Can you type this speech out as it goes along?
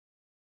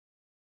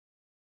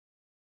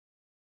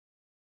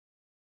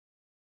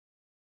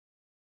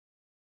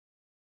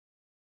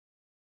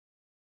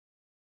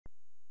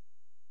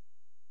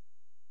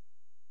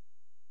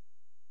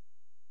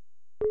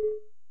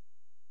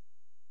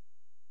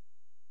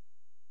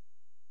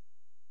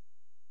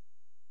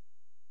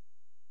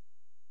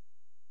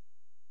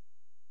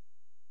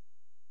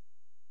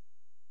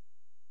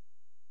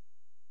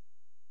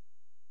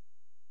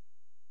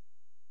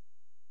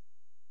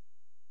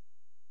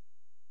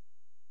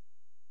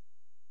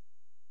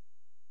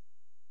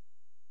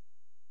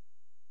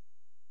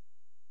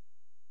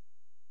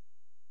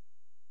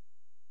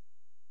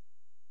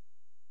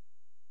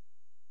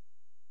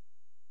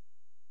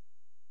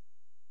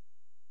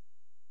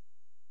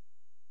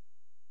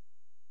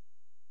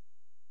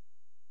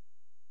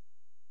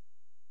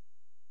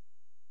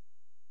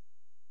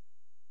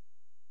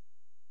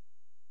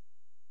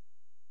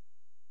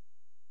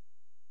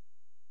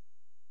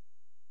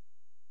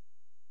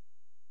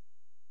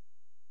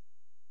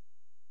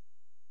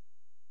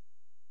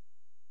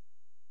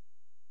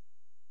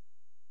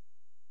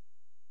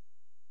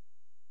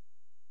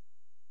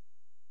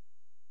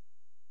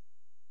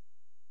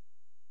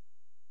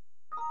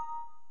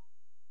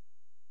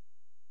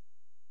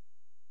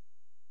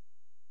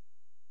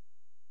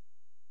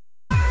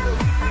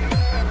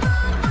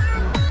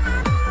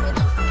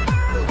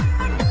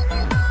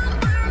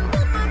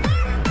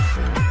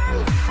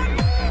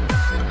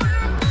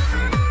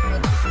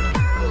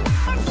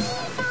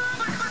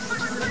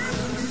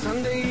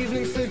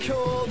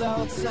cold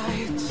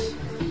outside.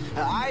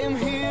 I am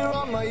here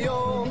on my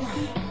own.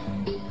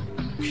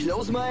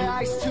 Close my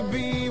eyes to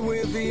be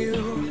with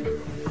you.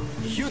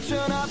 You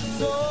turn up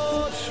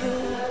so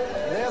true.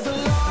 There's a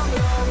long,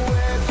 long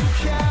way to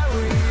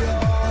carry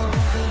on.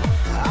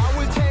 I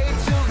will take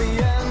till the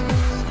end.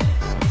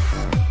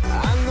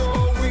 I know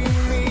we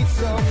meet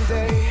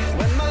someday.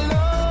 When my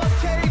love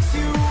takes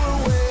you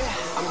away,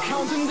 I'm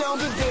counting down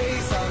the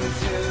days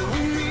until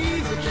we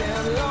meet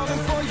again.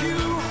 Longing for you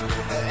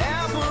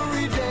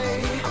every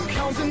day. I'm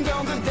counting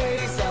down the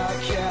days I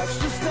catch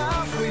the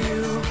star for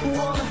you.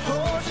 Wanna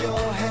hold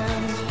your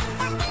hand.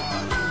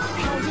 I'm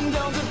counting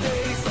down the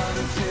days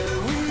until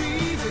we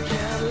meet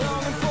again.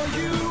 Longing for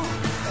you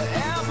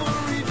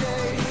every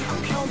day.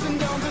 I'm counting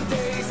down the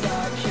days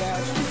I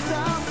catch the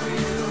star for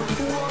you.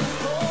 Wanna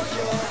hold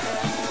your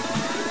hand.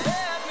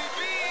 Let me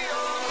be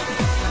your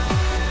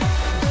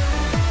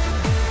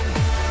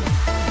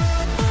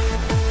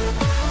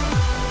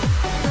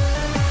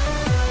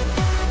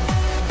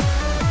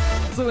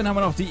So, dann haben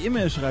wir noch die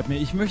E-Mail, schreibt mir,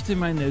 ich möchte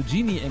meine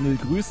Genie-Engel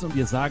grüßen und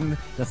dir sagen,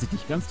 dass ich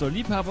dich ganz doll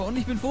lieb habe und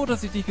ich bin froh,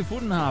 dass ich dich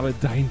gefunden habe,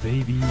 dein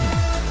Baby.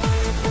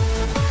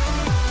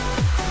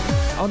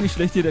 Auch nicht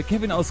schlecht hier, der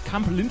Kevin aus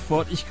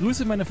Kamp-Lindfort. Ich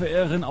grüße meine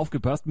Verehrerin,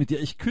 aufgepasst, mit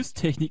der ich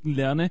Küsstechniken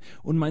lerne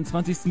und meinen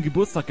 20.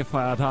 Geburtstag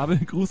gefeiert habe.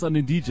 Gruß an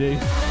den DJ.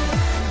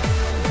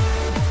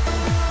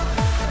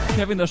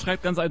 Kevin, der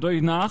schreibt ganz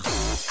eindeutig nach.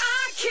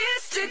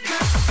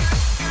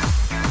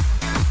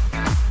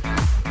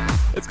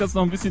 Jetzt kannst du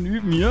noch ein bisschen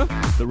üben hier.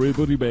 The Real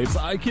Booty Babes,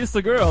 I Kissed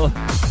a Girl.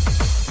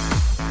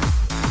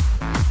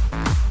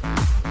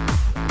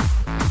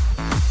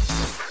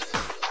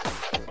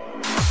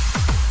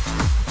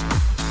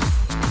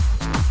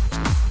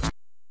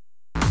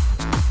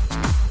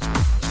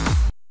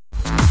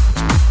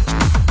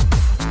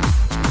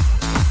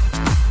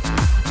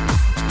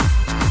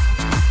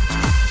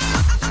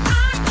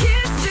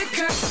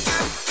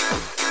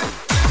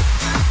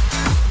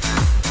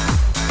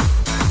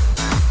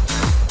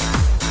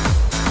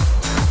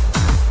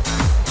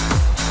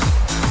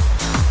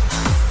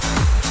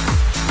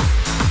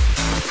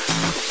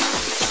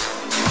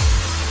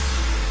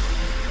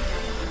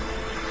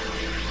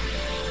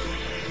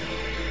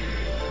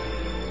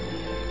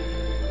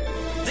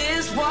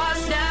 This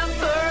was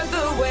never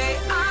the way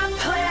I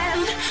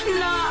planned,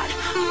 not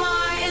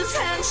my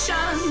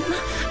intention.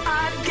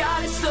 I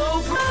got it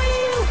so for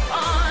you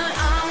on,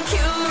 I'm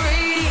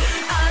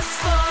curious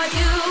for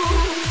you.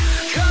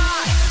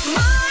 Caught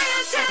my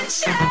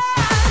attention.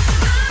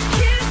 I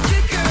kissed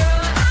a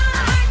girl,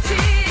 I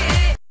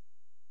did.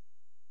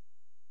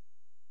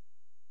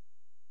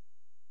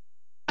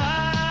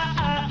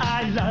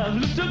 I love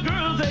little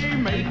girls, they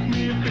make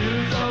me feel